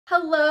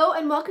Hello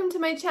and welcome to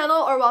my channel,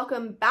 or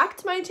welcome back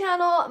to my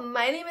channel.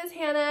 My name is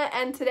Hannah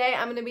and today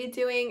I'm going to be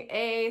doing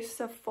a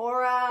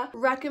Sephora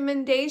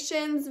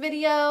recommendations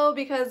video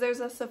because there's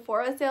a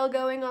Sephora sale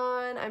going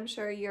on. I'm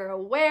sure you're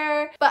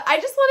aware, but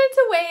I just wanted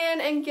to weigh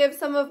in and give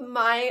some of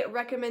my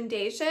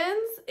recommendations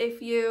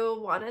if you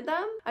wanted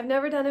them. I've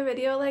never done a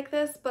video like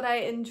this, but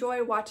I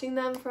enjoy watching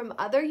them from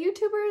other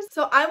YouTubers.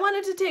 So I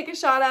wanted to take a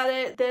shot at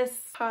it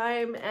this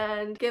time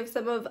and give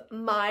some of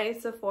my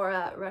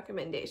Sephora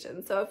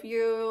recommendations. So if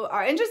you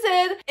are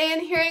interested in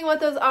hearing what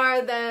those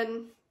are,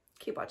 then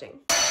keep watching.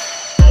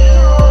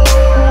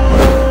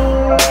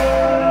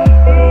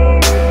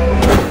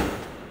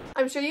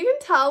 I'm sure you can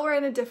tell we're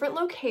in a different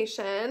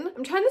location.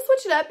 I'm trying to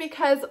switch it up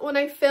because when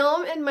I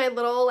film in my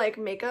little like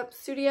makeup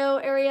studio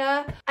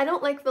area, I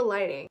don't like the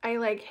lighting. I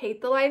like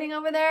hate the lighting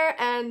over there,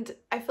 and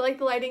I feel like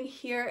the lighting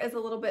here is a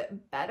little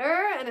bit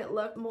better and it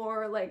looked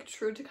more like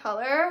true to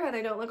color and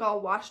I don't look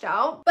all washed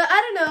out. But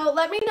I don't know,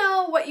 let me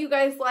know what you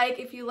guys like,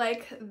 if you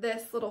like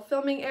this little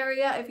filming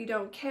area, if you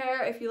don't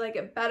care, if you like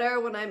it better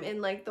when I'm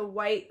in like the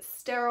white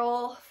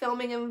sterile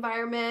filming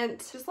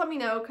environment. Just let me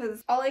know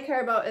because all I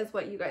care about is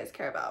what you guys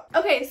care about.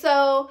 Okay, so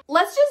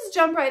let's just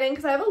jump right in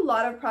because I have a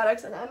lot of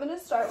products and I'm going to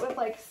start with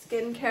like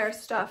skincare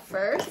stuff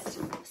first.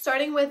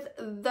 Starting with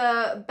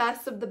the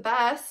best of the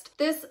best,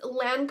 this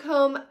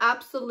Lancome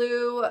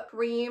Absolue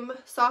cream,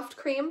 soft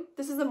cream.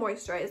 This is a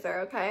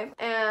moisturizer, okay?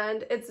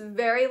 And it's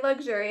very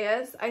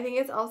luxurious. I think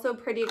it's also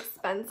pretty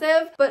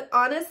expensive, but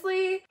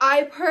honestly,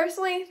 I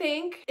personally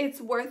think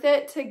it's worth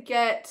it to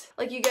get,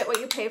 like, you get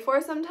what you pay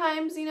for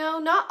sometimes, you know?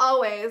 Not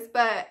always,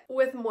 but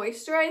with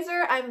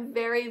moisturizer, I'm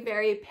very,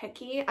 very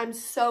picky. I'm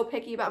so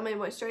picky about my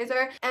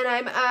moisturizer, and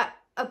I'm at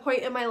a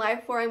point in my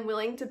life where I'm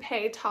willing to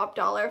pay top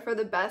dollar for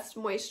the best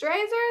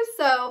moisturizers.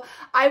 So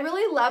I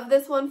really love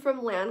this one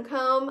from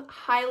Lancome.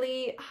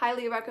 Highly,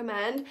 highly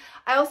recommend.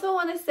 I also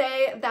want to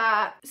say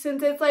that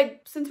since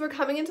we're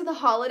coming into the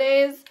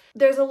holidays,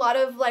 there's a lot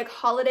of like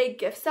holiday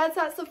gift sets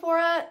at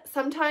Sephora.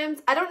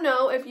 Sometimes, I don't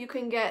know if you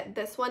can get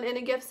this one in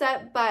a gift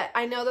set, but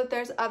I know that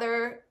there's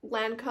other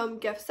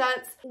Lancome gift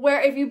sets where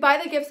if you buy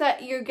the gift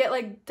set, you get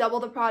like double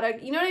the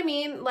product. You know what I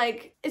mean?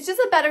 Like, it's just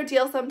a better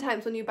deal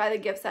sometimes when you buy the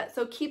gift set.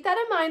 So keep that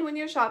in mind when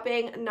you're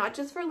shopping, not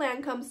just for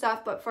Lancome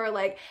stuff, but for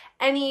like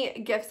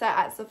any gift set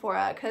at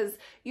Sephora, because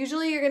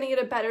usually you're gonna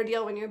get a better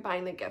deal when you're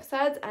buying the gift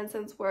sets. And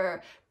since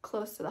we're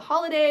close to the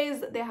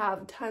holidays, they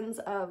have tons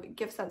of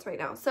gift sets right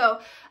now. So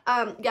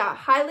yeah,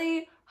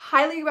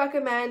 highly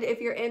recommend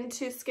if you're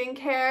into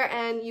skincare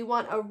and you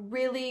want a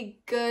really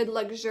good,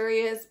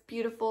 luxurious,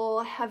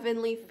 beautiful,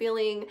 heavenly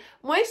feeling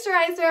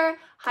moisturizer.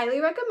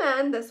 Highly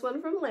recommend this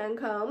one from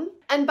Lancome.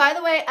 And by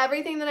the way,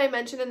 everything that I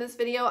mentioned in this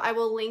video, I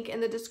will link in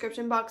the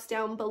description box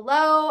down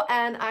below,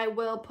 and I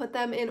will put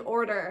them in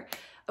order,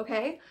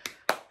 okay?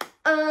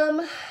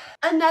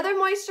 Another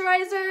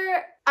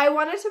moisturizer, I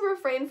wanted to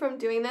refrain from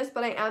doing this,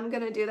 but I am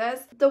gonna do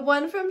this. The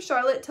one from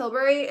Charlotte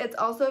Tilbury, it's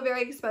also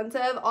very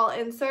expensive. I'll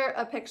insert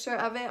a picture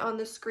of it on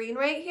the screen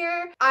right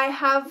here. I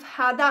have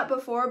had that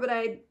before, but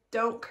I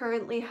don't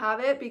currently have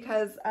it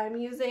because I'm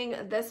using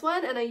this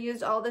one, and I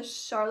used all the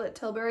Charlotte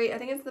Tilbury, I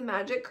think it's the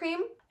Magic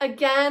Cream.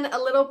 Again, a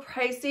little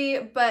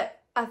pricey, but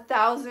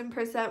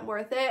 1000%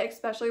 worth it,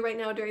 especially right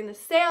now during the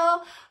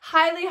sale.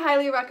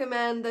 Highly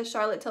recommend the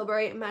Charlotte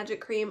Tilbury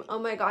Magic Cream. Oh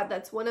my god,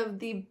 that's one of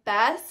the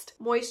best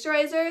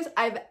moisturizers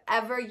I've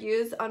ever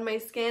used on my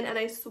skin, and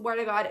I swear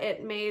to god,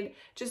 it made,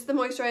 just the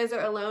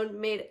moisturizer alone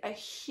made a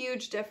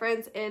huge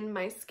difference in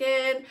my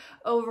skin,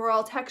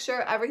 overall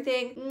texture,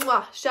 everything.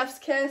 Mwah, chef's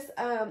kiss.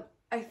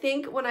 I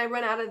think when I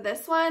run out of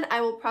this one,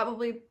 I will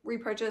probably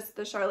repurchase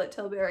the Charlotte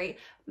Tilbury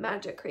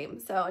Magic Cream.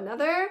 So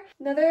another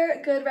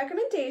good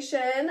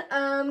recommendation.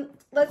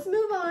 Let's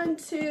move on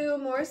to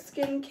more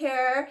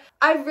skincare.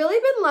 I've really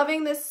been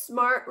loving this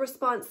Smart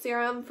Response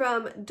Serum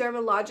from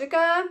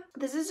Dermalogica.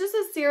 This is just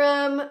a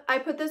serum. I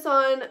put this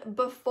on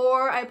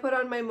before I put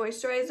on my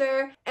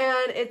moisturizer,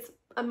 and it's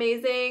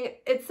amazing.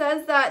 It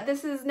says that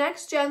this is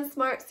next gen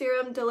smart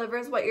serum,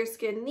 delivers what your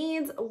skin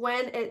needs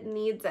when it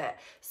needs it.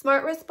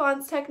 Smart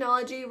response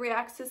technology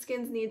reacts to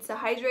skin's needs to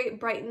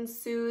hydrate, brighten,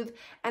 soothe,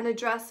 and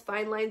address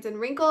fine lines and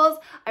wrinkles.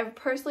 I've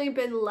personally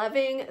been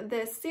loving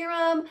this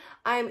serum.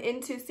 I'm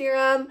into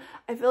serum.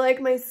 I feel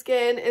like my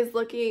skin is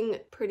looking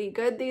pretty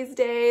good these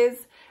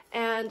days,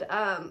 and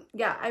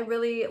yeah, I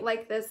really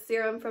like this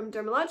serum from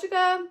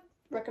Dermalogica.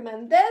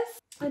 Recommend this.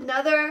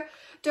 Another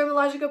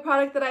Dermalogica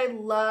product that I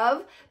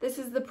love, this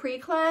is the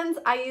Pre-Cleanse.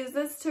 I use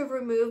this to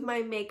remove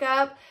my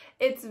makeup.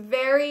 It's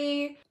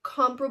very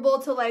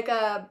comparable to like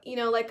a, you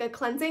know, like a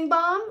cleansing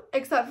balm,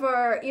 except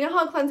for, you know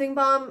how a cleansing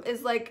balm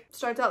is like,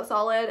 starts out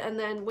solid and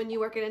then when you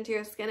work it into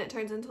your skin, it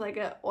turns into like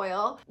an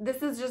oil.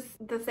 This is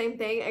just the same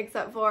thing,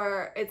 except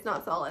for it's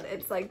not solid.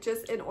 It's like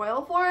just in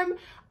oil form.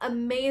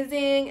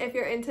 Amazing if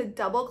you're into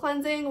double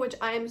cleansing, which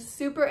I'm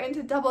super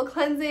into double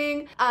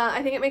cleansing.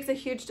 I think it makes a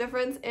huge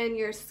difference in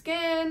your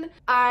skin.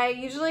 I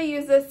usually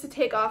use this to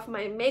take off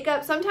my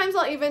makeup. Sometimes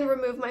I'll even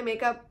remove my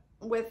makeup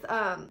with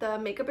the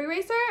makeup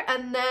eraser,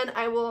 and then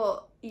I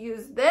will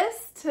use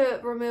this to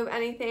remove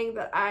anything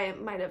that I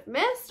might have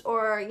missed,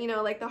 or, you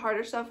know, like the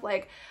harder stuff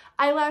like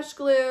eyelash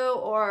glue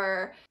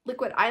or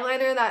liquid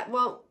eyeliner that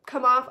won't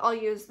come off. I'll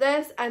use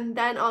this, and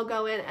then I'll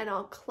go in and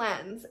I'll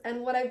cleanse.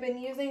 And what I've been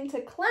using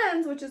to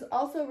cleanse, which is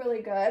also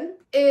really good,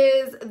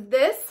 is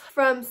this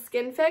from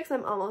Skin Fix.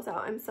 I'm almost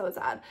out. I'm so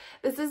sad.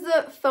 This is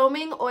the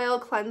Foaming Oil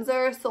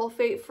Cleanser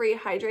Sulfate-Free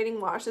Hydrating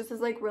Wash. This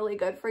is like really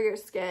good for your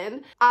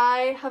skin.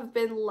 I have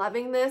been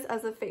loving this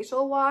as a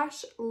facial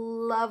wash.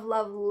 Love,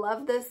 love,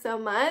 love this so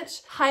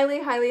much.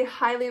 Highly, highly,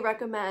 highly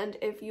recommend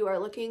if you are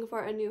looking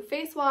for a new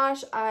face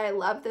wash. I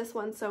love this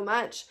one so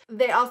much.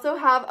 They also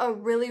have a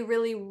really,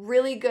 really,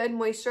 really good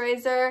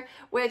moisturizer,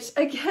 which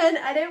again,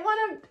 I didn't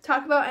want to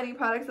talk about any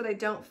products that I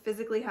don't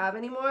physically have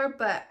anymore,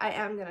 but I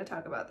am going to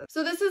talk about this.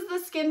 So this is the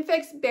Skin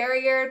Fix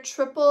Barrier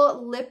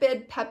Triple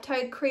Lipid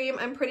Peptide Cream.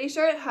 I'm pretty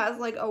sure it has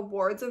like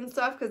awards and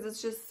stuff because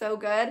it's just so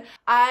good.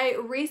 I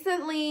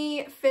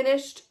recently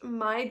finished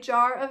my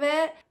jar of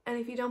it, and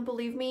if you don't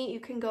believe me, you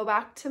can go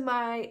back to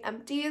my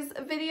empties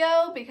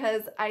video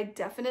because I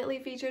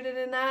definitely featured it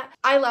in that.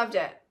 I loved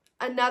it.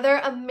 Another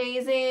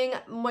amazing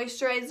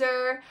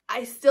moisturizer.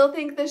 I still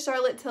think the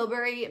Charlotte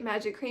Tilbury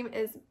Magic Cream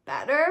is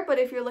better, but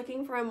if you're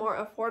looking for a more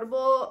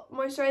affordable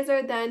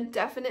moisturizer, then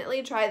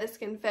definitely try the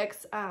Skin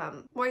Fix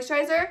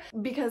moisturizer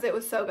because it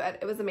was so good.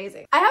 It was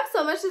amazing. I have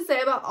so much to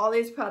say about all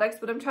these products,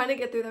 but I'm trying to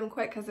get through them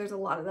quick because there's a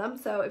lot of them.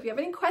 So if you have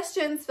any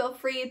questions, feel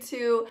free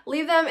to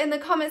leave them in the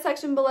comment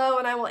section below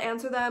and I will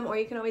answer them, or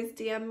you can always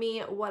DM me,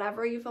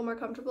 whatever you feel more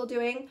comfortable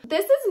doing.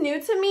 This is new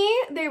to me.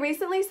 They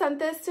recently sent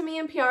this to me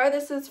in PR.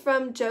 This is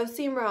from Josie,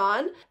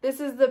 Maran.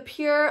 This is the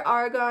Pure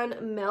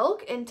Argan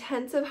Milk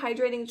Intensive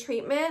Hydrating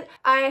Treatment.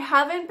 I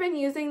haven't been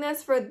using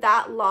this for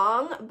that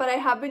long, but I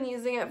have been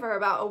using it for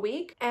about a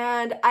week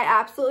and I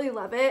absolutely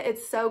love it.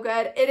 It's so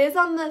good. It is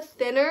on the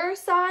thinner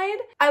side.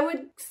 I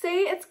would say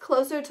it's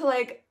closer to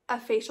like a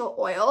facial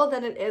oil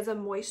than it is a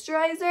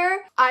moisturizer.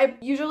 I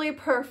usually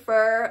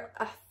prefer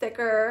a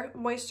thicker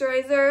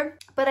moisturizer,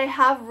 but I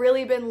have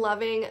really been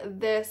loving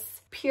this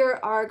Pure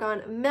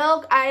Argan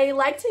Milk. I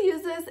like to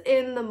use this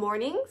in the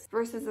mornings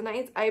versus the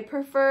nights. I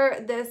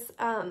prefer this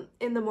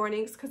in the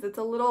mornings because it's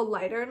a little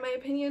lighter in my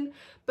opinion,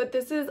 but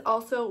this is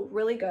also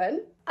really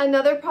good.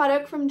 Another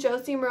product from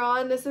Josie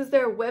Maran, this is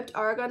their Whipped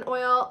Argan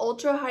Oil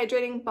Ultra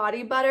Hydrating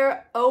Body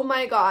Butter. Oh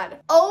my god.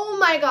 Oh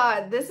my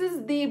god. This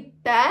is the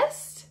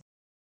best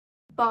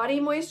body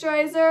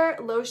moisturizer,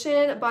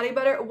 lotion, body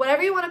butter,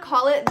 whatever you want to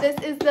call it. This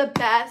is the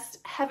best.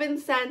 Heaven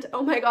sent.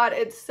 Oh my god,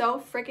 it's so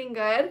freaking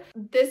good.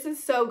 This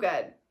is so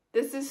good.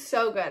 This is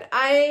so good.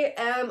 I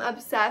am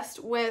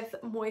obsessed with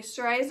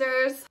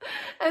moisturizers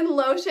and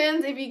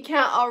lotions, if you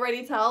can't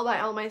already tell by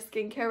all my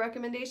skincare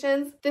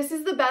recommendations. This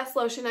is the best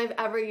lotion I've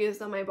ever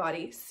used on my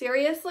body.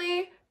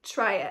 Seriously,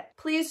 try it.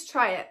 Please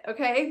try it,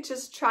 okay?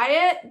 Just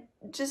try it.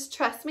 Just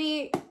trust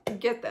me,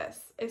 get this,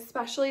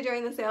 especially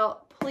during the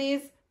sale.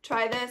 Please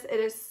try this.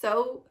 It is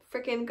so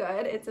freaking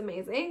good. It's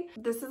amazing.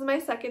 This is my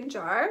second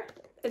jar.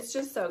 It's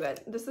just so good.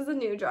 This is a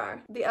new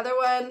jar. The other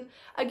one,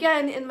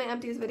 again, in my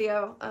empties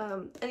video.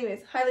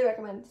 Anyways, highly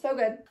recommend. So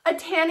good. A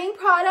tanning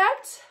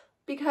product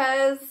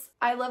because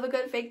I love a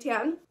good fake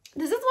tan.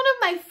 This is one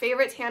of my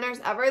favorite tanners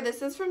ever.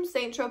 This is from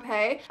Saint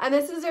Tropez, and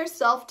this is their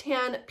Self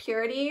Tan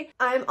Purity.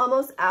 I'm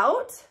almost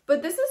out,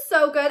 but this is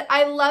so good.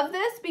 I love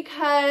this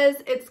because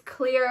it's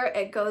clear.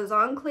 It goes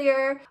on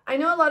clear. I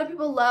know a lot of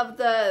people love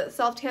the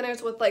self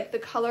tanners with like the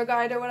color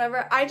guide or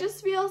whatever. I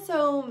just feel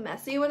so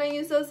messy when I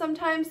use those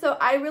sometimes, so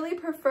I really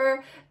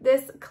prefer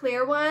this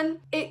clear one.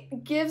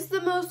 It gives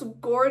the most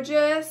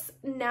gorgeous,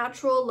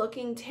 natural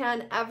looking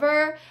tan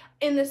ever.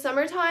 In the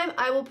summertime,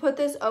 I will put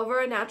this over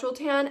a natural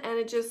tan and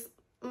it just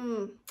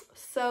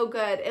so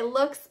good. It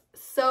looks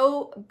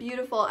so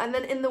beautiful. And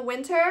then in the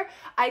winter,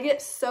 I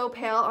get so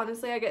pale.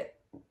 Honestly, I get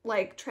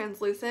like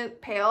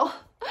translucent pale.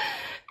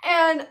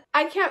 And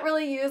I can't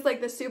really use like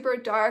the super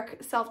dark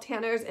self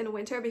tanners in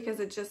winter because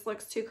it just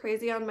looks too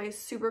crazy on my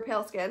super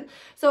pale skin.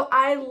 So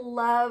I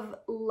love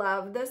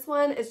this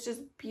one. It's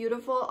just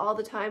beautiful all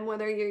the time,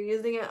 whether you're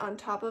using it on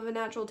top of a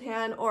natural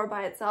tan or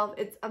by itself.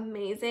 It's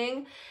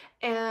amazing.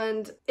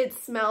 And it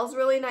smells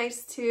really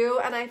nice too,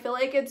 and I feel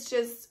like it's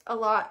just a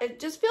lot, it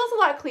just feels a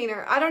lot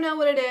cleaner. I don't know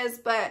what it is,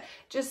 but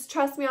just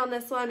trust me on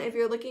this one. If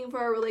you're looking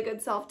for a really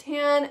good self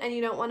tan and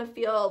you don't want to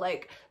feel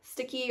like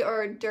sticky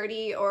or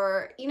dirty,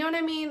 or you know what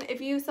I mean, if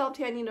you self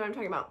tan, you know what I'm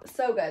talking about.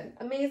 So good,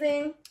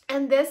 amazing.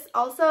 And this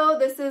also,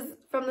 this is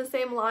from the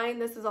same line.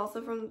 This is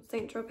also from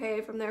Saint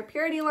Tropez, from their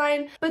Purity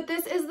line, but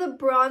this is the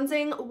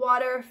Bronzing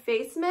Water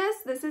Face Mist.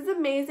 This is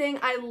amazing.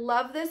 I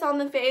love this on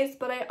the face,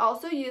 but I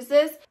also use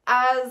this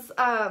as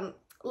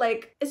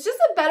like, it's just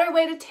a better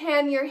way to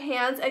tan your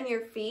hands and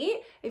your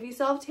feet. If you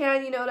self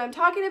tan, you know what I'm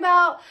talking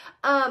about.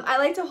 I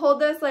like to hold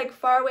this like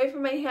far away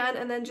from my hand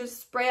and then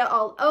just spray it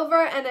all over,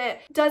 and it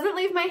doesn't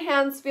leave my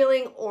hands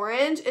feeling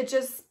orange. It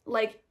just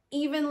like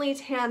evenly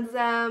tans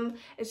them.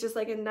 It's just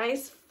like a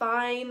nice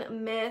fine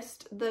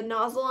mist. The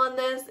nozzle on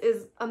this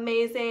is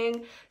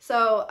amazing.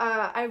 So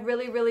I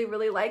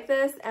really like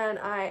this, and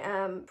I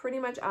am pretty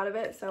much out of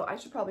it, so I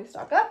should probably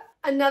stock up.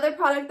 Another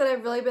product that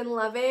I've really been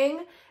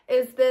loving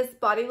is this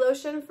body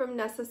lotion from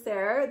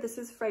Nécessaire. This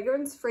is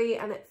fragrance free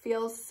and it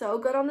feels so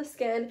good on the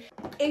skin.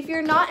 If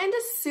you're not into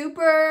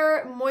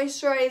super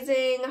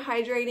moisturizing,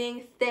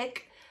 hydrating,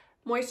 thick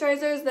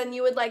moisturizers, then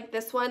you would like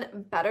this one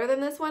better than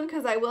this one,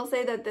 because I will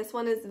say that this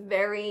one is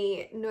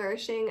very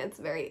nourishing.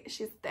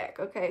 She's thick,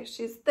 okay?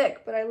 She's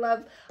thick, but I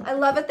love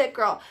a thick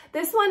girl.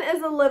 This one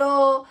is a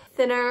little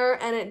thinner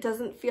and it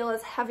doesn't feel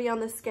as heavy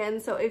on the skin.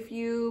 So if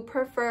you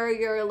prefer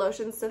your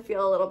lotions to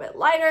feel a little bit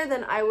lighter,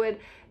 then I would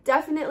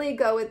definitely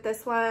go with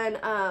this one.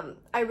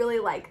 I really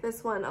like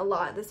this one a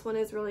lot. This one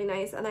is really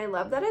nice, and I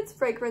love that it's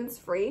fragrance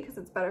free because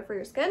it's better for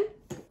your skin.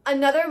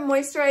 Another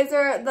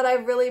moisturizer that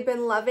I've really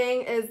been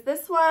loving is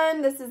this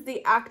one. This is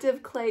the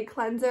Active Clay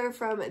Cleanser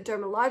from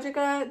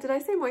Dermalogica. Did I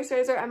say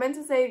moisturizer? I meant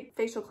to say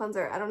facial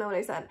cleanser. I don't know what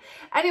I said.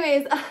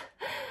 Anyways,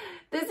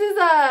 this is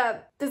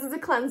a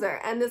cleanser,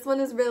 and this one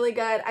is really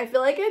good. I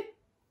feel like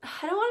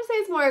I don't want to say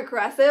it's more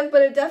aggressive,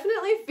 but it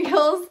definitely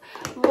feels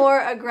more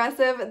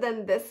aggressive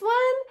than this one,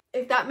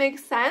 if that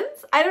makes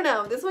sense. I don't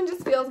know. This one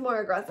just feels more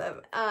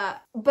aggressive,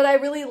 but I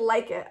really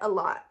like it a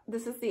lot.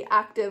 This is the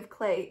Active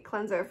Clay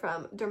Cleanser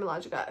from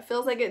Dermalogica. It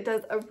feels like it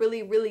does a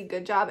really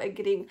good job at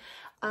getting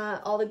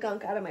all the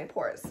gunk out of my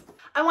pores.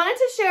 I wanted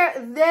to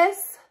share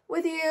this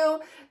with you.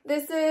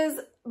 This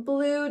is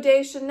Bleu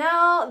De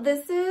Chanel.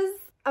 This is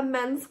a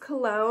men's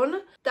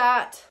cologne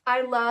that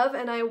I love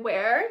and I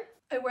wear.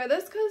 I wear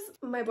this because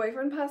my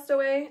boyfriend passed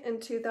away in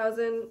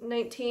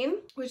 2019,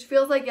 which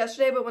feels like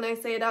yesterday, but when I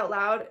say it out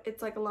loud,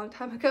 it's like a long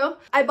time ago.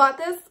 I bought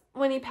this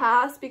when he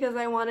passed because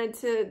I wanted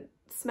to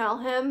smell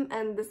him,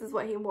 and this is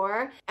what he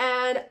wore.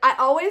 And I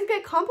always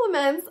get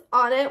compliments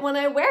on it when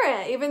I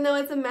wear it, even though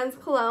it's a men's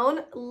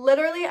cologne.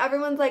 Literally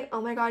everyone's like, oh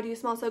my God, you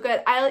smell so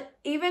good. I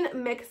even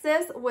mix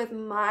this with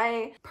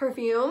my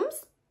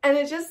perfumes, and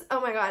it just,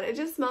 oh my God, it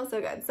just smells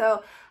so good.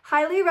 So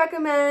highly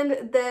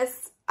recommend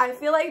this. I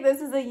feel like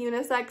this is a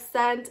unisex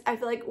scent. I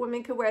feel like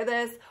women could wear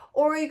this,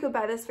 or you could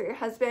buy this for your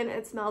husband.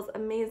 It smells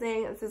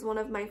amazing. This is one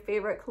of my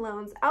favorite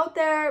colognes out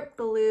there,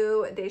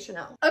 Bleu De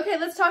Chanel. Okay,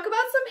 let's talk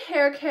about some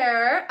hair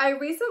care. I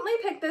recently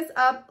picked this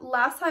up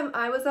last time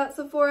I was at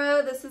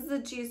Sephora. This is the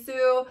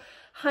Gisou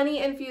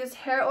Honey Infused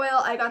Hair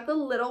Oil. I got the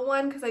little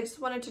one because I just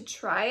wanted to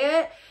try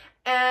it,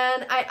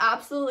 and I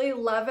absolutely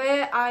love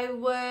it. I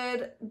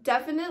would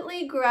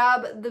definitely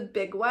grab the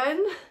big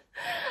one.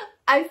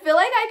 I feel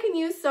like I can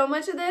use so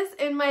much of this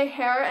in my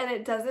hair and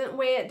it doesn't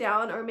weigh it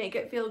down or make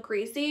it feel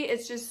greasy.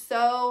 It's just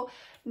so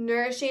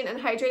nourishing and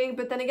hydrating,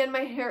 but then again, my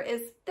hair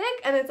is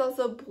thick and it's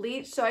also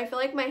bleached, so I feel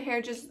like my hair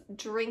just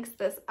drinks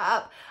this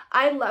up.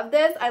 I love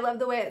this. I love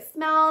the way it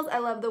smells. I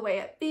love the way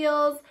it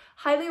feels.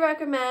 Highly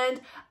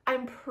recommend.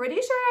 I'm pretty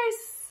sure I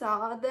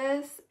saw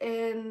this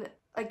in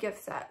a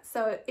gift set,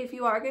 so if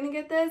you are going to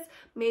get this,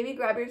 maybe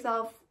grab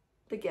yourself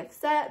the gift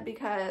set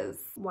because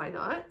why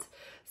not?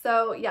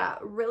 So yeah,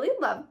 really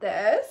love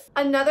this.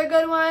 Another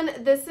good one,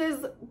 this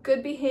is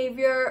Good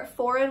Behavior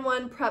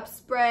 4-in-1 Prep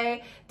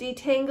Spray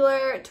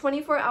Detangler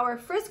 24-hour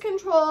Frizz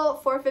Control,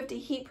 450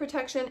 Heat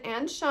Protection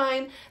and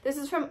Shine. This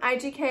is from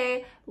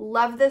IGK.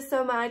 Love this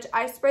so much.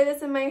 I spray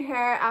this in my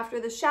hair after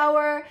the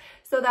shower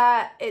so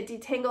that it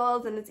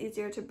detangles and it's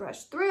easier to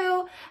brush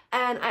through.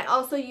 And I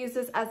also use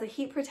this as a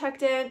heat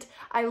protectant.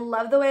 I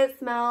love the way it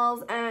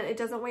smells and it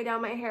doesn't weigh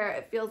down my hair.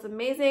 It feels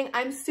amazing.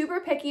 I'm super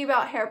picky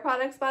about hair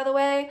products, by the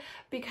way,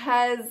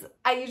 because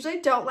I usually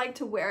don't like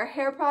to wear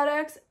hair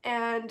products,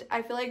 and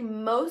I feel like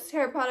most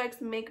hair products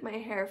make my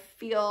hair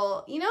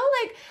feel, you know,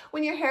 like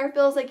when your hair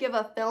feels like you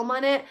have a film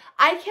on it.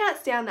 I can't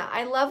stand that.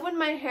 I love when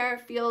my hair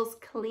feels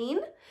clean.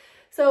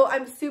 So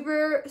I'm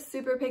super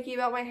picky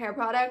about my hair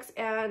products,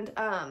 and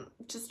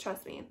just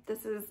trust me,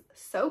 this is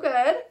so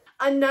good.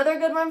 Another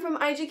good one from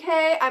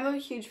IGK. I'm a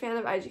huge fan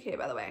of IGK,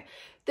 by the way.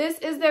 This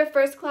is their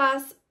First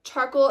Class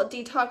Charcoal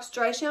Detox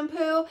Dry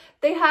Shampoo.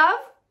 They have,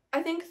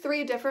 I think,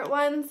 3 different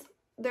ones.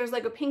 There's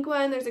like a pink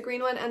one, there's a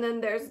green one, and then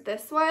there's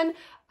this one.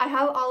 I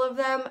have all of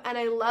them and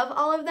I love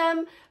all of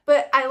them,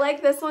 but I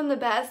like this one the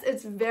best.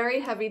 It's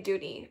very heavy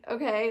duty,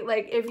 okay?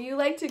 Like if you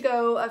like to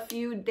go a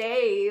few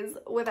days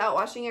without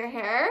washing your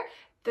hair,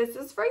 this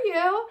is for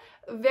you.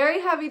 Very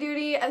heavy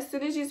duty. As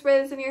soon as you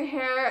spray this in your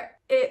hair,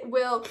 it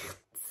will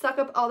suck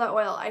up all that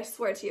oil, I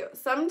swear to you.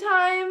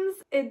 Sometimes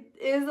it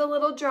is a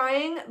little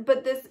drying,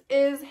 but this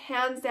is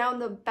hands down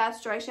the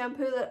best dry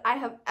shampoo that I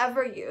have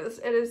ever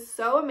used. It is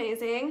so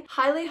amazing.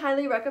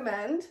 Highly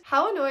recommend.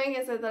 How annoying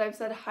is it that I've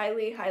said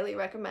highly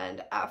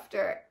recommend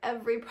after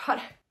every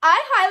product I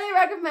highly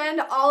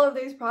recommend all of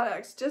these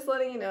products, just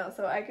letting you know,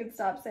 so I could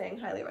stop saying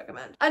highly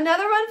recommend.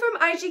 Another one from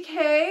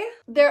IGK,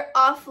 their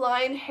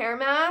offline hair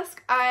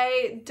mask.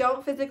 I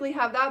don't physically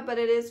have that, but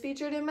it is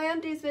featured in my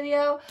undies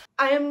video.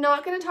 I am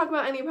not going to talk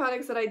about any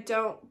products that I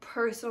don't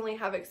personally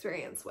have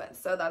experience with,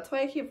 so that's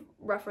why I keep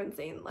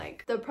referencing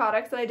like the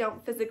products that I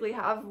don't physically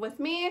have with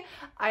me.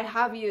 I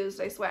have used,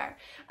 I swear.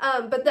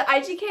 But the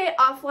IGK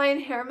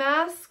offline hair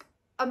mask,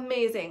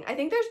 amazing. I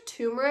think there's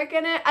turmeric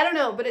in it. I don't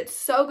know, but it's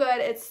so good.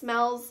 It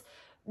smells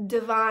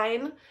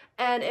divine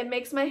and it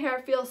makes my hair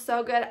feel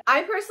so good.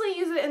 I personally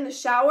use it in the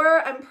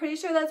shower. I'm pretty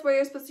sure that's where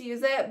you're supposed to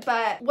use it,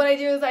 but what I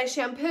do is I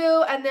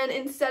shampoo and then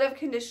instead of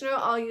conditioner,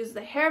 I'll use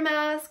the hair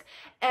mask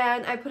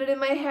and I put it in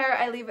my hair.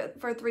 I leave it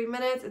for 3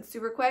 minutes. It's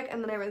super quick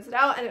and then I rinse it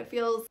out and it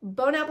feels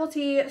bone apple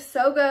tea.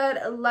 So good.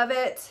 Love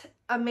it.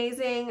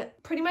 Amazing.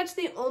 Pretty much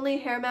the only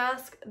hair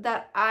mask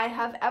that I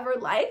have ever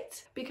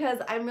liked because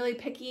I'm really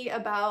picky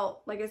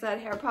about, like I said,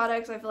 hair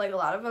products. I feel like a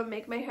lot of them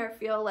make my hair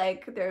feel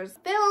like there's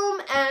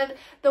film, and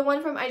the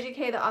one from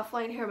IGK, the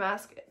offline hair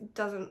mask,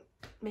 doesn't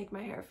make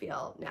my hair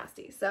feel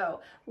nasty.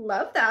 So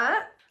love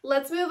that.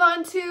 Let's move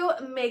on to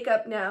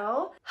makeup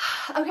now.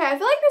 Okay, I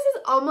feel like this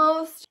is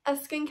almost a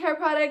skincare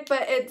product,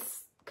 but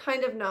it's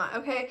kind of not,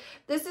 okay?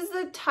 This is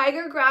the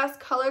Tiger Grass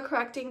Color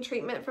Correcting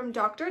Treatment from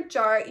Dr.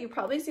 Jart. You've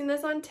probably seen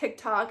this on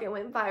TikTok. It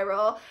went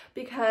viral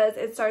because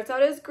it starts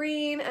out as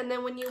green and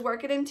then when you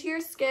work it into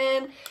your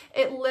skin,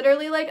 it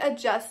literally like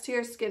adjusts to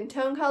your skin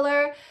tone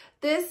color.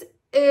 This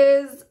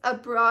is a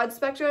broad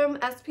spectrum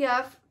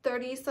SPF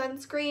 30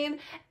 sunscreen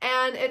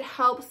and it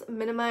helps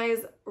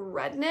minimize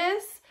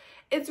redness.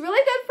 It's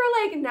really good for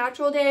like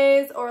natural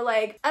days or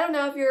like, I don't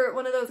know if you're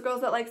one of those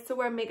girls that likes to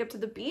wear makeup to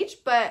the beach,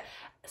 but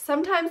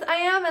sometimes I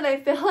am and I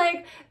feel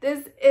like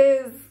this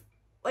is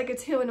like a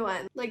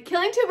 2-in-1. Like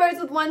killing 2 birds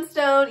with 1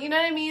 stone, you know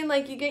what I mean?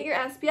 Like you get your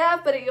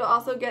SPF, but you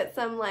also get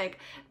some like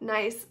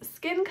nice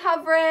skin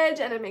coverage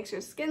and it makes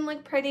your skin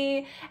look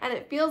pretty and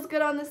it feels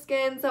good on the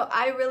skin. So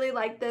I really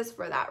like this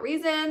for that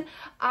reason.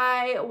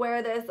 I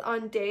wear this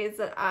on days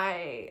that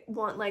I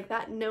want like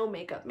that no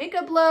makeup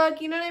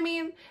look, you know what I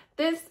mean?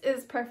 This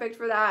is perfect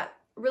for that.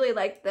 Really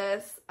like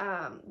this.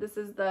 This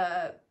is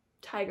the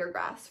Tiger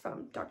Grass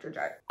from Dr.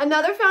 Jart.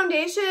 Another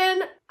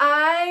foundation,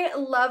 I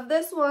love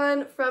this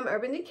one from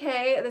Urban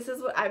Decay. This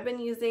is what I've been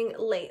using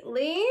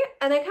lately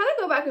and I kind of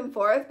go back and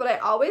forth, but I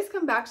always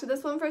come back to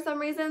this one for some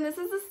reason. This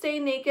is the Stay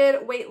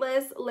Naked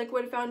Weightless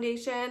Liquid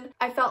Foundation.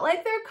 I felt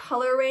like their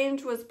color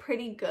range was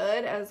pretty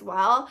good as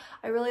well.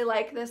 I really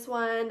like this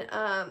one.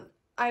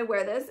 I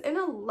wear this in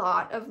a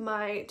lot of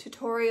my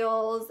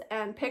tutorials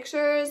and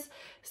pictures,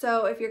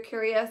 so if you're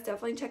curious,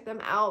 definitely check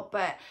them out.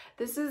 But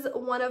this is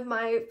one of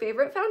my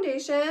favorite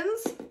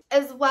foundations,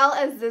 as well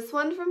as this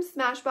one from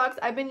Smashbox.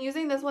 I've been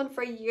using this one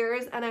for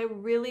years and I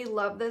really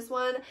love this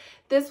one.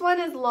 This one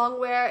is long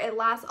wear, it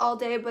lasts all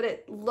day, but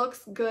it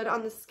looks good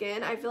on the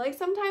skin. I feel like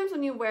sometimes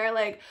when you wear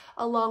like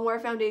a long wear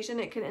foundation,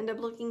 it can end up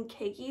looking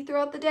cakey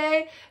throughout the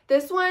day.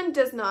 This one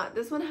does not.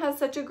 This one has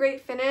such a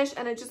great finish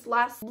and it just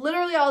lasts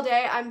literally all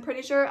day. I'm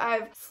pretty sure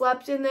I've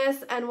slept in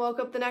this and woke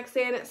up the next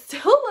day and it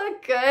still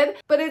looked good,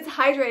 but it's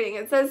hydrating.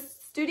 It says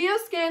Studio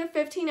Skin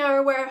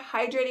 15-hour wear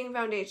hydrating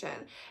foundation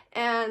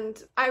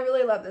and I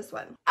really love this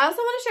one. I also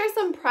want to share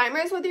some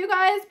primers with you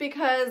guys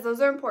because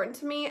those are important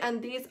to me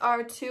and these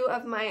are 2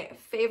 of my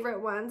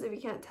favorite ones if you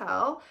can't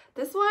tell.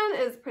 This one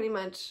is pretty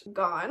much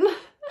gone.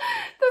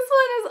 This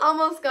one is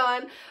almost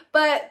gone,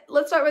 but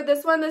let's start with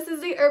this one. This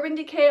is the Urban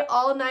Decay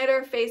All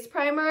Nighter Face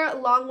Primer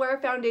Long Wear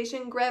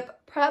Foundation Grip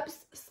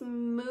Preps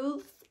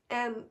Smooth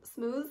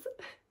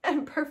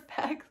and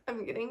Perfect.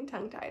 I'm getting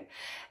tongue-tied.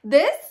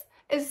 This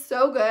is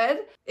so good.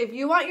 If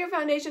you want your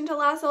foundation to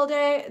last all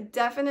day,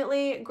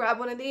 definitely grab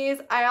one of these.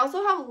 I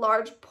also have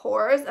large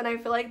pores and I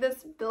feel like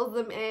this fills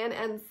them in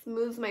and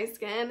smooths my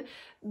skin.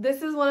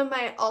 This is one of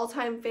my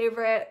all-time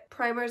favorite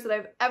primers that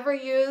I've ever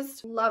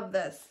used. Love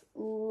this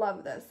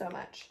so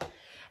much.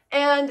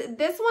 And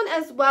this one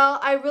as well,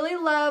 I really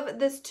love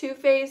this Too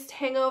Faced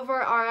Hangover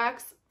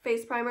RX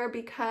face primer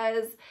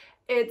because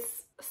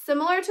it's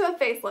similar to a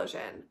face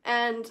lotion.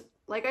 And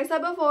like I said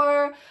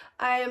before,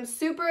 I am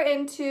super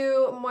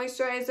into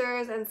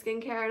moisturizers and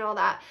skincare and all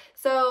that.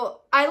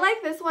 So I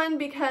like this one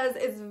because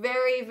it's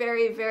very,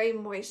 very, very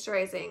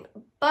moisturizing.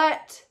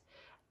 But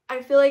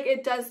I feel like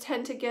it does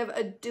tend to give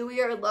a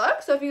dewier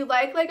look. So if you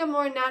like a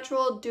more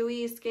natural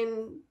dewy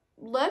skin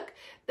look,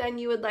 then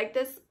you would like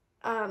this.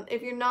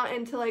 If you're not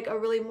into like a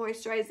really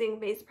moisturizing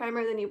face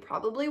primer, then you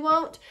probably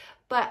won't.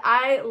 But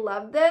I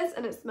love this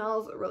and it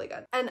smells really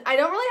good. And I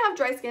don't really have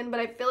dry skin,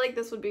 but I feel like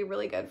this would be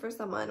really good for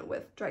someone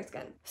with dry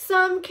skin.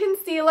 Some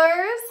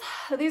concealers.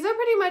 These are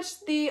pretty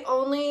much the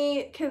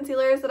only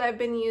concealers that I've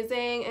been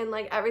using in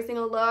like every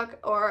single look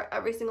or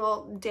every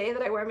single day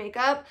that I wear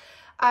makeup.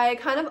 I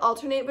kind of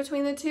alternate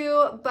between the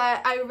two,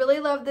 but I really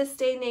love this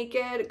Stay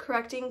Naked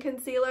Correcting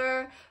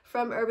Concealer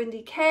from Urban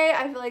Decay.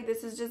 I feel like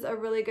this is just a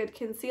really good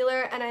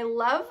concealer, and I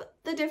love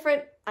the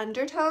different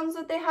undertones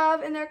that they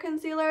have in their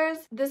concealers.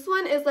 This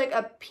one is like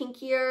a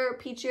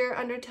pinkier, peachier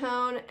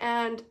undertone,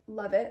 and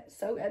love it.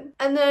 So good.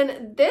 And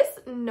then this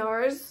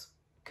NARS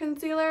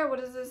concealer, what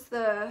is this,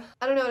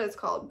 I don't know what it's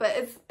called, but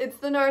it's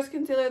the NARS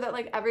concealer that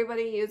like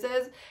everybody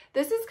uses.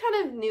 This is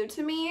kind of new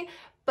to me,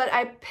 but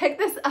I picked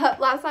this up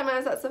last time I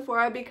was at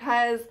Sephora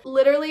because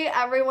literally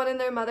everyone and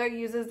their mother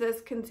uses this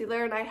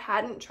concealer, and I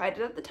hadn't tried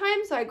it at the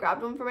time, so I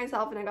grabbed one for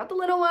myself, and I got the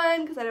little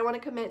one because I didn't want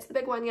to commit to the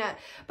big one yet,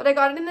 but I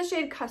got it in the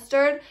shade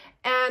Custard,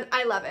 and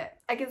I love it.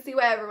 I can see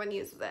why everyone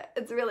uses it.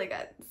 It's really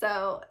good.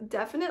 So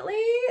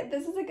definitely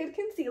this is a good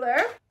concealer.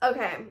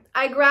 Okay,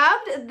 I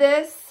grabbed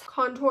this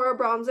contour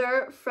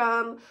bronzer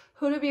from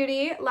Huda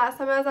Beauty last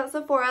time I was at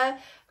Sephora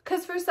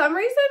because for some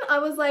reason I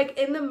was like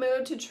in the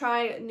mood to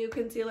try new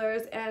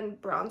concealers and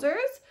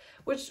bronzers,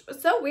 which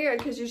was so weird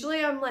because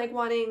usually I'm like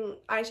wanting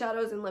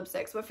eyeshadows and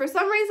lipsticks, but for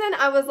some reason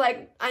I was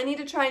like, I need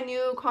to try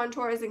new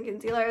contours and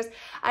concealers.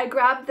 I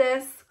grabbed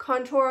this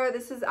contour.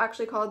 This is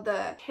actually called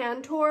the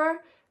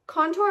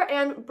Contour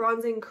and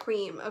Bronzing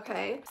Cream,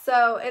 okay?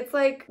 So it's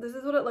like, this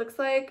is what it looks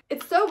like.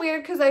 It's so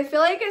weird because I feel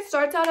like it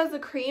starts out as a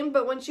cream,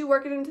 but once you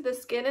work it into the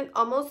skin, it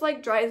almost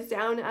like dries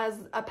down as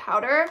a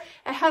powder.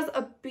 It has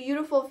a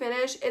beautiful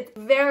finish. It's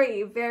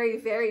very, very,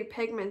 very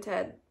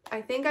pigmented.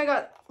 I think I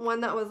got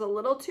one that was a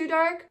little too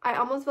dark. I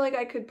almost feel like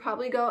I could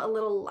probably go a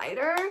little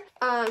lighter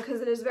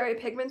because it is very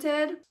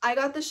pigmented. I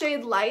got the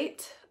shade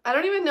Light. I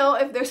don't even know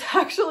if there's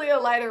actually a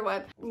lighter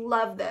one.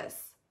 Love this.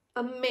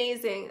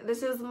 Amazing.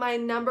 This is my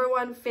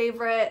 #1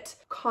 favorite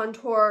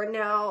contour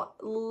now.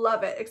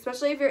 Love it,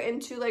 especially if you're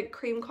into like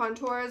cream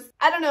contours.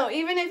 I don't know,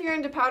 even if you're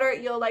into powder,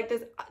 you'll like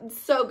this. It's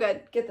so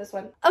good. Get this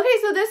one. Okay,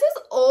 so this is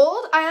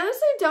old. I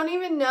honestly don't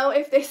even know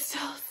if they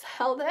still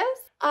sell this.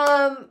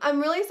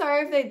 I'm really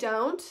sorry if they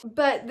don't,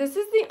 but this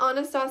is the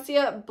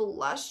Anastasia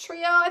Blush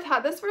Trio. I've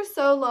had this for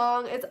so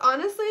long. It's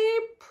honestly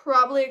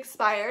probably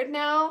expired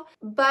now,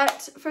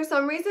 but for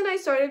some reason I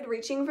started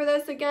reaching for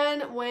this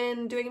again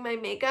when doing my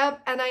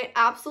makeup, and I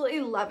absolutely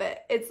love it.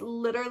 It's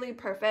literally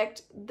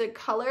perfect. The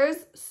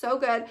colors, so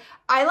good.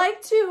 I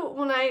like to,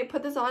 when I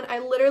put this on, I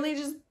literally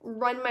just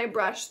run my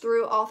brush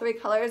through all 3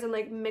 colors and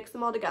like mix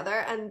them all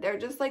together, and they're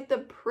just like the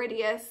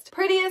prettiest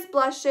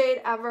blush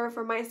shade ever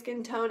for my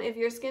skin tone. If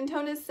your skin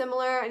tone is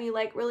similar and you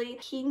like really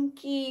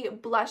pinky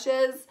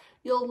blushes,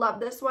 you'll love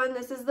this one.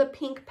 This is the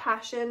Pink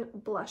Passion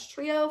Blush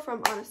Trio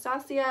from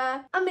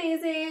Anastasia.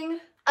 Amazing.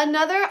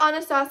 Another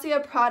Anastasia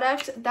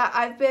product that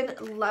I've been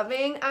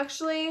loving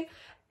actually,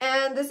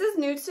 and this is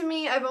new to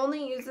me. I've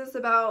only used this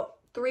about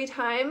 3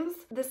 times.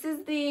 This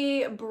is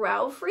the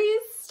Brow Freeze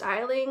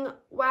Styling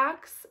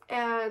Wax,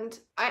 and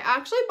I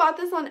actually bought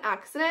this on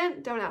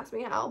accident. Don't ask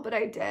me how, but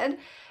I did.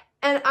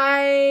 And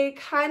I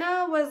kind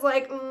of was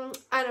like,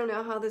 I don't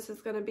know how this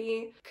is going to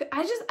be.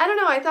 I don't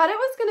know. I thought it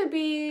was going to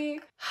be,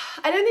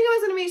 I didn't think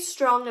it was going to be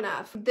strong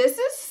enough. This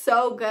is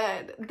so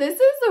good. This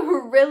is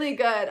really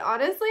good.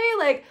 Honestly,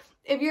 like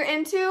if you're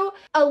into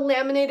a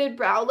laminated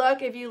brow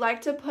look, if you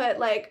like to put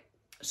like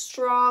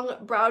strong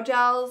brow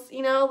gels,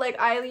 you know, like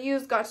I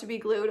use Got to Be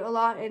Glued a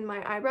lot in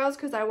my eyebrows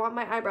because I want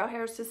my eyebrow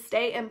hairs to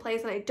stay in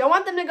place and I don't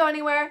want them to go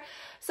anywhere.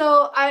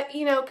 So I,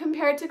 you know,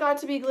 compared to Got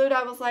to Be Glued,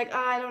 I was like,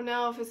 I don't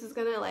know if this is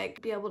gonna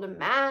like be able to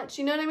match,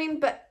 you know what I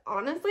mean? But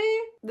honestly,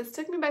 this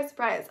took me by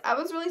surprise. I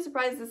was really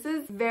surprised. This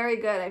is very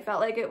good. I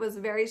felt like it was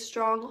very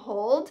strong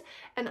hold,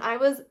 and I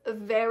was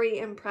very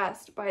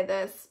impressed by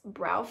this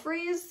brow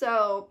freeze.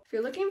 So if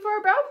you're looking for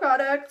a brow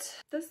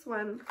product, this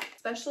one,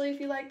 especially if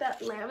you like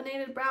that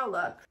laminated brow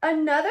look.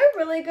 Another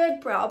really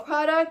good brow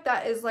product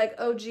that is like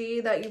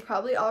OG that you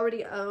probably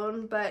already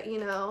own, but you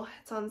know,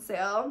 it's on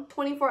sale.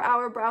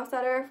 24-hour brow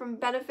setter from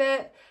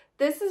Benefit.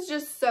 This is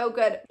just so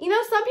good. You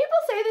know, some people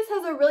say this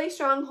has a really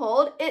strong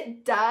hold.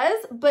 It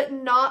does, but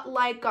not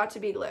like Got to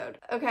Be Glued,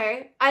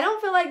 okay? I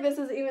don't feel like this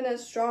is even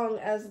as strong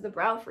as the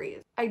brow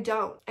freeze. I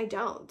don't.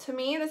 To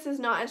me, this is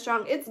not as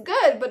strong. It's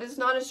good, but it's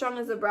not as strong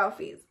as the brow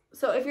freeze.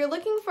 So if you're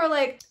looking for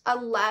like a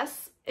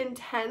less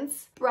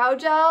intense brow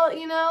gel,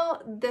 you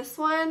know, this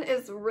one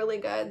is really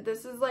good.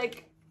 This is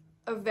like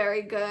a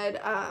very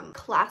good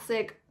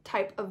classic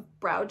type of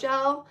brow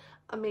gel.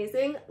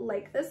 Amazing,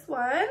 like this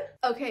one.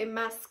 Okay,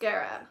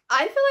 mascara.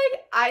 I feel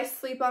like I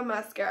sleep on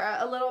mascara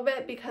a little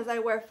bit because I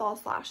wear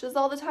false lashes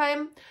all the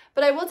time,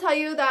 but I will tell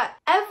you that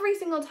every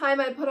single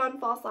time I put on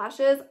false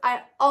lashes,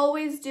 I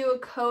always do a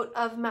coat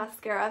of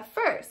mascara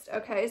first,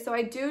 okay? So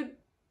I do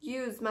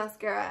use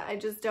mascara. I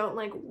just don't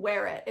like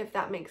wear it, if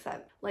that makes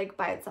sense, like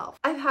by itself.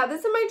 I've had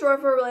this in my drawer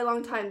for a really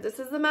long time. This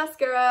is the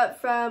mascara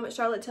from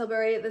Charlotte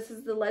Tilbury. This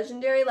is the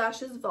Legendary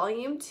Lashes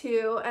Volume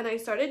 2, and I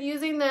started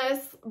using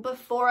this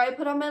before I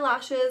put on my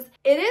lashes.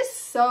 It is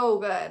so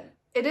good.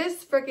 It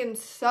is freaking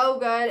so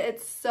good.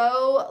 It's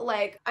so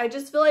like, I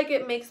just feel like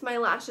it makes my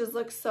lashes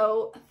look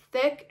so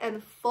thick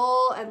and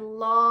full and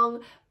long,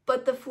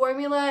 but the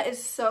formula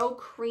is so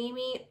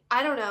creamy.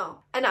 I don't know.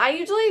 And I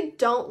usually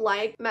don't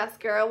like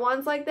mascara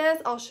wands like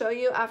this. I'll show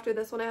you after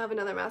this one. I have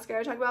another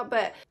mascara to talk about,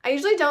 but I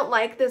usually don't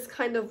like this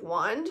kind of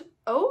wand.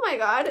 Oh my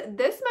god,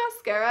 this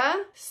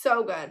mascara,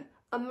 so good.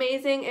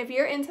 Amazing. If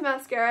you're into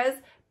mascaras,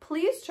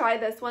 please try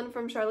this one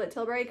from Charlotte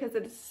Tilbury because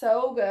it is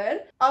so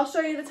good. I'll show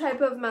you the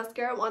type of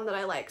mascara wand that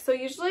I like. So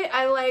usually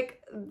I like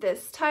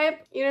this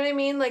type, you know what I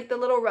mean? Like the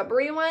little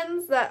rubbery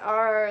ones that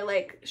are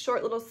like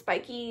short little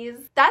spikies.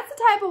 That's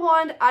the type of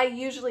wand I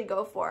usually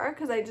go for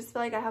because I just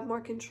feel like I have more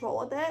control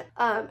of it.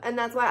 And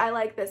that's why I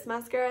like this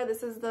mascara.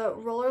 This is the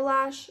Roller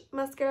Lash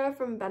mascara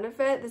from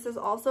Benefit. This is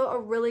also a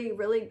really,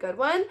 really good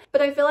one,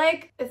 but I feel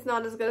like it's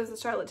not as good as the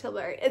Charlotte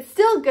Tilbury. It's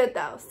still good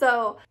though.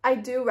 So I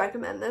do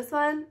recommend this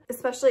one,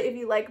 especially if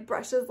you like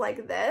brushes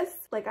like this,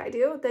 like I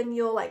do, then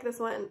you'll like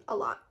this one a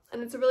lot.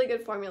 And it's a really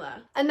good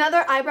formula.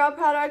 Another eyebrow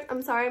product,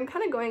 I'm sorry, I'm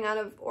kind of going out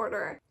of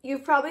order.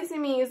 You've probably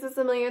seen me use this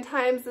a million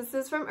times. This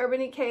is from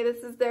Urban Decay.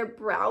 This is their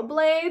Brow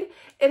Blade.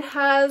 It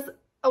has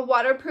a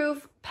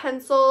waterproof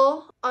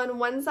pencil on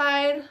one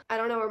side. I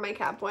don't know where my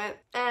cap went.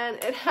 And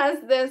it has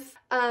this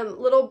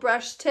little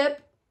brush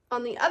tip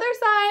on the other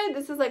side.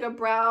 This is like a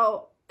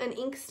brow an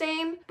ink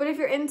stain. But if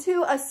you're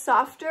into a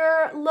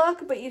softer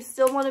look, but you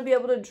still want to be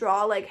able to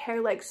draw like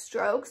hair-like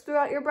strokes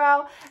throughout your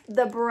brow,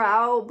 the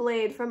Brow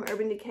Blade from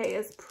Urban Decay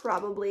is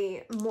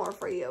probably more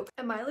for you.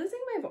 Am I losing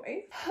my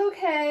voice?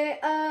 Okay,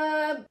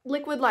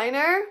 liquid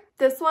liner.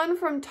 This one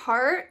from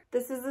Tarte.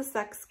 This is a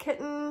Sex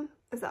Kitten.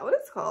 Is that what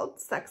it's called?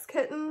 Sex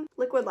Kitten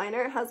liquid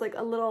liner. It has like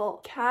a little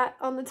cat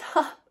on the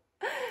top.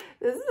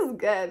 This is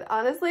good.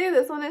 Honestly,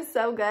 this one is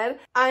so good.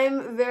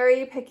 I'm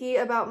very picky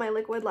about my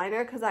liquid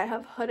liner because I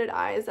have hooded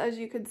eyes, as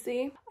you could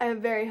see. I have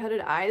very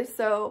hooded eyes.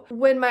 So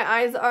when my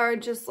eyes are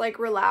just like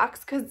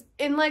relaxed, because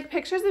in like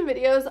pictures and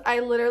videos,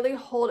 I literally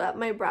hold up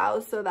my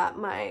brows so that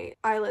my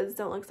eyelids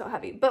don't look so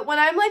heavy. But when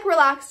I'm like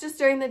relaxed just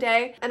during the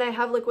day and I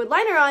have liquid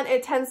liner on,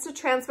 it tends to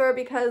transfer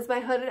because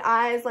my hooded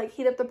eyes like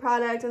heat up the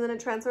product and then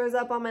it transfers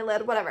up on my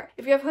lid, whatever.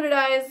 If you have hooded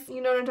eyes,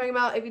 you know what I'm talking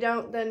about. If you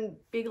don't, then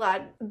be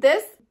glad.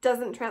 This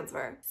doesn't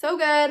transfer. So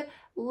good.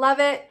 Love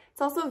it.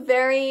 It's also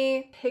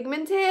very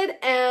pigmented,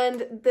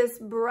 and this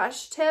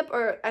brush tip,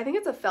 or I think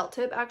it's a felt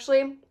tip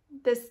actually,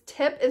 this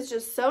tip is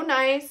just so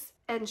nice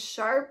and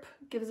sharp.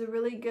 Gives a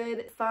really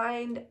good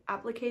fine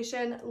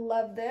application.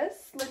 Love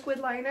this liquid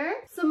liner.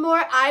 Some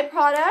more eye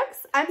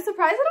products. I'm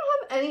surprised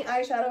I don't have any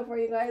eyeshadow for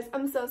you guys.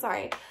 I'm so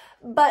sorry.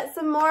 But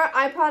some more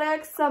eye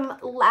products, some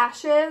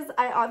lashes.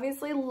 I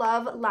obviously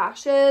love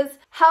lashes.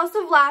 House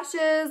of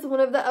Lashes, one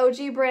of the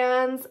OG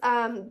brands.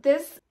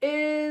 This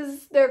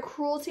is their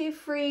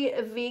cruelty-free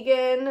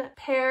vegan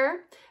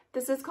pair.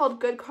 This is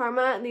called Good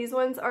Karma, and these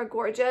ones are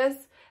gorgeous.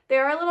 They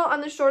are a little on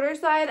the shorter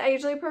side. I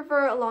usually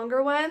prefer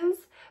longer ones,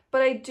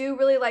 but I do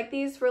really like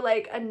these for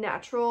like a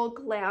natural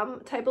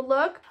glam type of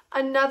look.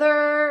 I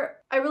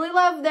really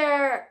love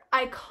their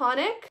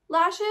Iconic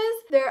lashes,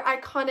 their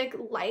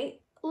Iconic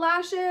Light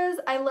lashes.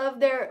 I love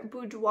their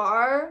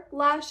Boudoir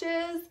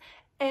lashes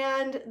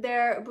and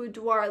their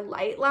Boudoir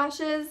Light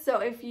lashes. So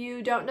if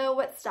you don't know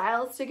what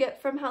styles to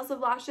get from House of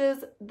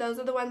Lashes, those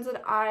are the ones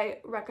that I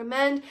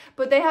recommend,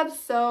 but they have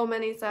so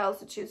many styles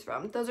to choose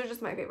from. Those are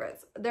just my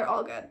favorites. They're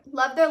all good.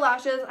 Love their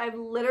lashes. I've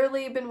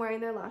literally been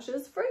wearing their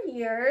lashes for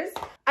years.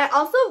 I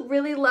also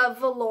really love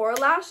velour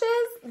lashes.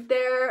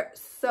 They're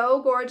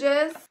so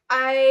gorgeous.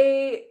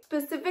 I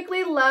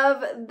specifically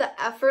love the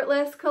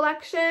Effortless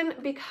collection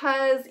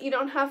because you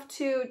don't have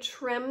to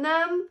trim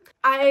them.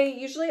 I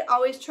usually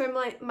always trim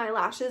like my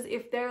lashes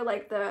if they're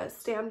like the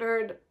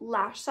standard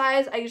lash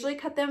size. I usually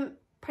cut them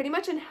pretty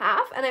much in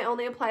half and I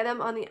only apply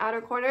them on the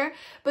outer corner,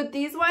 but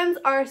these ones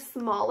are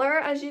smaller,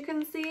 as you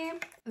can see.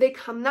 They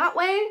come that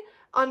way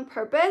on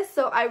purpose,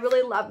 so I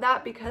really love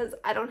that because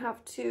I don't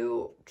have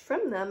to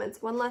trim them.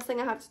 It's one less thing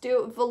I have to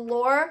do.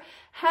 Velour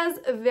has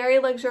very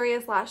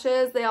luxurious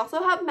lashes. They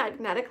also have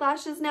magnetic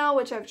lashes now,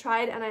 which I've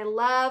tried and I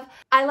love.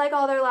 I like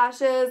all their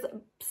lashes,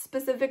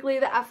 specifically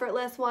the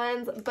Effortless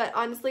ones, but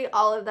honestly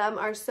all of them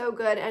are so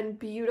good and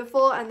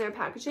beautiful, and their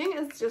packaging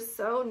is just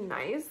so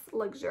nice,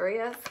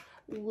 luxurious.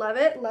 Love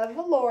it. Love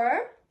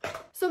velour.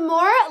 Some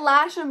more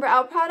lash and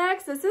brow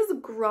products. This is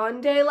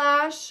Grande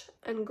Lash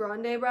and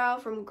Grande Brow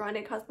from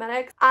Grande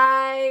Cosmetics.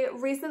 I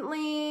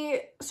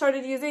recently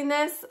started using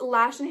this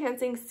lash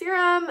enhancing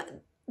serum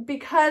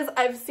because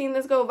I've seen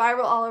this go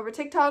viral all over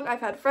TikTok.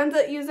 I've had friends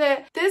that use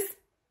it. This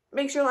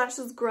makes your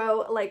lashes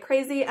grow like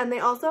crazy, and they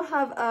also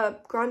have a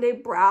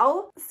Grande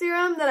Brow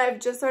serum that I've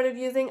just started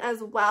using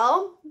as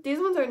well. These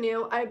ones are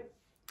new.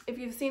 If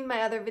you've seen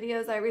my other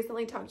videos, I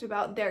recently talked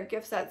about their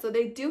gift sets. So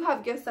they do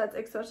have gift sets,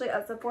 especially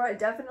at Sephora.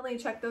 Definitely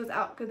check those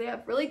out because they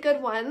have really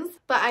good ones.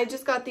 But I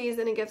just got these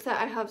in a gift set.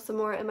 I have some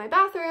more in my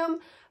bathroom.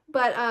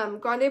 But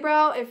Grande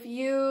Brow, if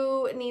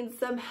you need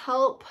some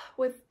help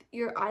with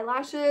your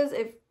eyelashes,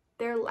 if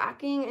they're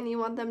lacking and you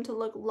want them to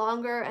look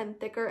longer and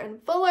thicker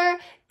and fuller,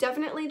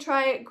 definitely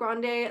try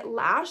Grande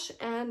Lash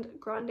and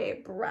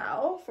Grande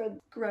Brow for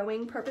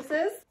growing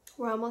purposes.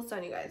 We're almost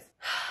done, you guys.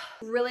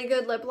 Really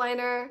good lip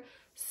liner.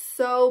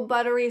 So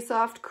buttery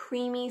soft,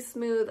 creamy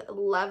smooth.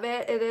 Love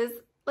it. It is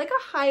like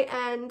a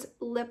high-end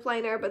lip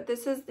liner, but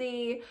this is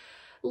the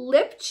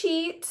Lip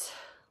Cheat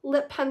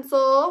lip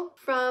pencil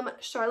from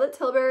Charlotte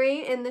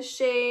Tilbury in the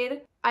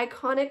shade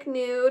Iconic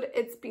Nude.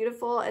 It's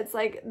beautiful. It's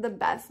like the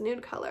best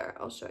nude color.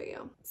 I'll show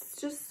you. It's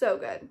just so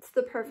good. It's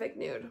the perfect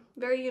nude.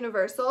 Very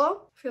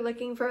universal. If you're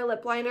looking for a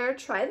lip liner,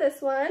 try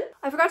this one.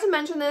 I forgot to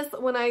mention this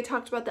when I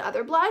talked about the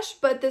other blush,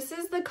 but this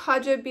is the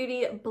Kaja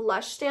Beauty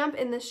blush stamp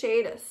in the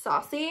shade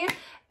Saucy.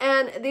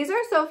 And these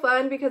are so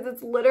fun because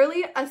it's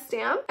literally a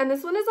stamp. And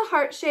this one is a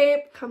heart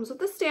shape, comes with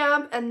the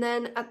stamp, and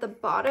then at the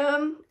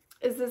bottom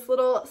is this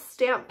little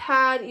stamp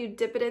pad. You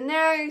dip it in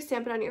there, you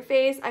stamp it on your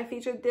face. I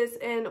featured this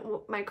in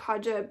my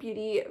Kaja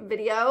Beauty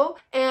video,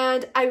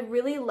 and I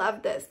really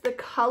love this. The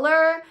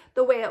color,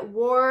 the way it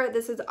wore,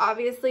 this is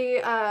obviously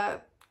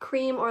a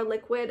cream or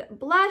liquid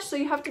blush, so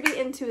you have to be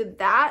into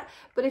that.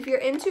 But if you're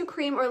into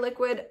cream or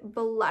liquid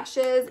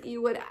blushes,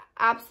 you would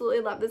absolutely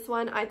love this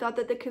one. I thought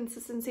that the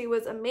consistency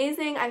was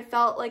amazing. I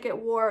felt like it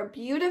wore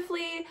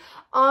beautifully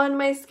on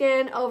my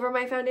skin over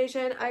my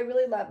foundation. I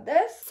really love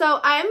this. So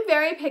I'm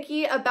very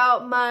picky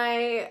about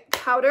my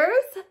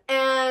powders,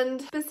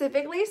 and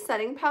specifically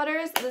setting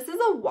powders. This is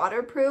a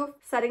waterproof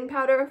setting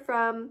powder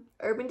from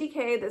Urban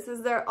Decay. This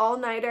is their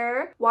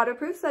all-nighter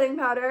waterproof setting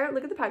powder.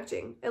 Look at the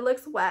packaging. It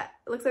looks wet.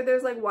 It looks like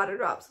there's like water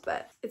drops,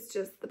 but it's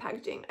just the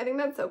packaging. I think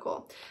that's so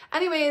cool.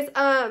 Anyways,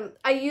 I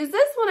use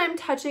this when I'm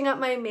touching up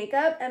my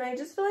makeup, and I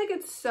just feel like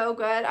it's so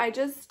good. I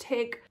just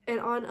take it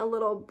on a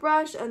little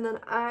brush and then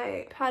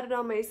I pat it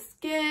on my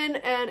skin,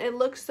 and it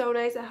looks so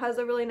nice. It has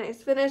a really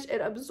nice finish.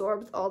 It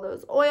absorbs all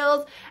those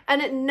oils, and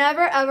it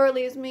never ever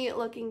leaves me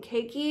looking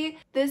cakey.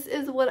 This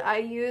is what I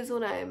use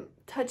when I'm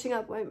touching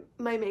up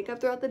my makeup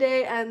throughout the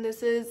day, and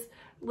this is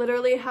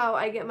literally how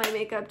I get my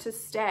makeup to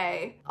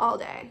stay all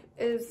day,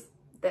 is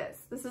this.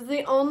 This is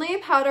the only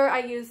powder I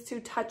use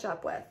to touch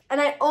up with,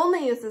 and I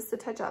only use this to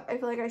touch up. I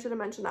feel like I should have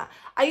mentioned that.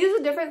 I use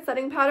a different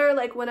setting powder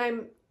like when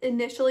I'm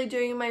initially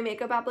doing my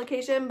makeup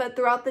application, but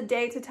throughout the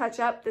day to touch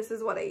up, this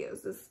is what I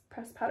use, this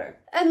pressed powder.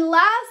 And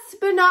last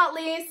but not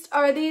least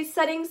are these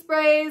setting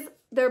sprays.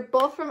 They're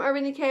both from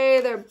Urban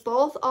Decay. They're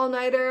both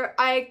all-nighter.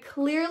 I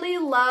clearly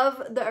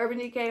love the Urban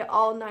Decay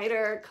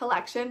all-nighter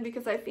collection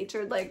because I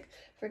featured like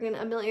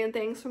freaking a million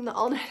things from the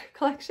all-nighter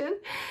collection.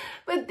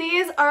 But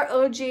these are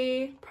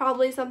OG,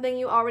 probably something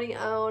you already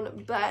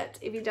own, but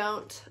if you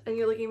don't and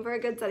you're looking for a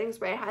good setting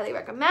spray, I highly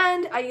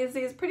recommend. I use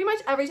these pretty much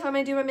every time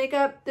I do my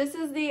makeup. This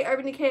is the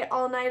Urban Decay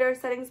all-nighter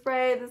setting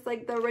spray. This is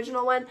like the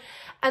original one.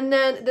 And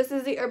then this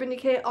is the Urban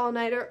Decay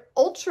all-nighter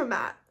ultra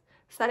matte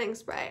setting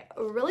spray.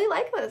 I really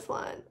like this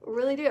one,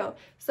 really do.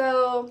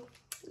 So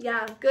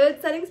yeah,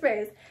 good setting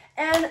sprays.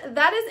 And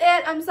that is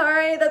it. I'm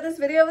sorry that this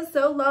video was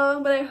so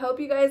long, but I hope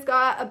you guys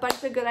got a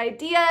bunch of good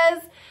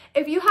ideas.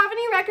 If you have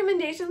any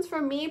recommendations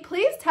for me,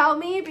 please tell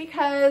me,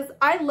 because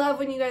I love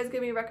when you guys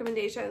give me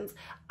recommendations.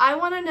 I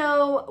want to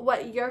know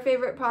what your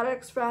favorite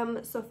products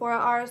from Sephora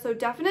are, so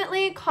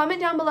definitely comment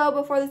down below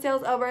before the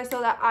sale's over so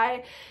that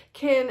I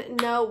can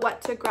know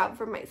what to grab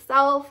for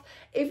myself.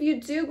 If you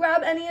do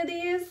grab any of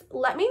these,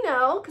 let me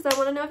know, because I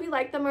want to know if you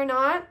like them or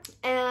not.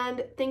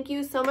 And thank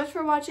you so much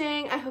for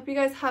watching. I hope you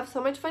guys have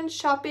so much fun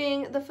shopping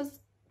the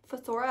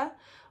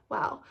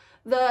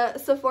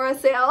Sephora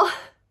sale.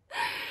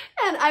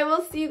 And I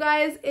will see you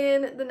guys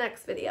in the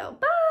next video.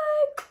 Bye!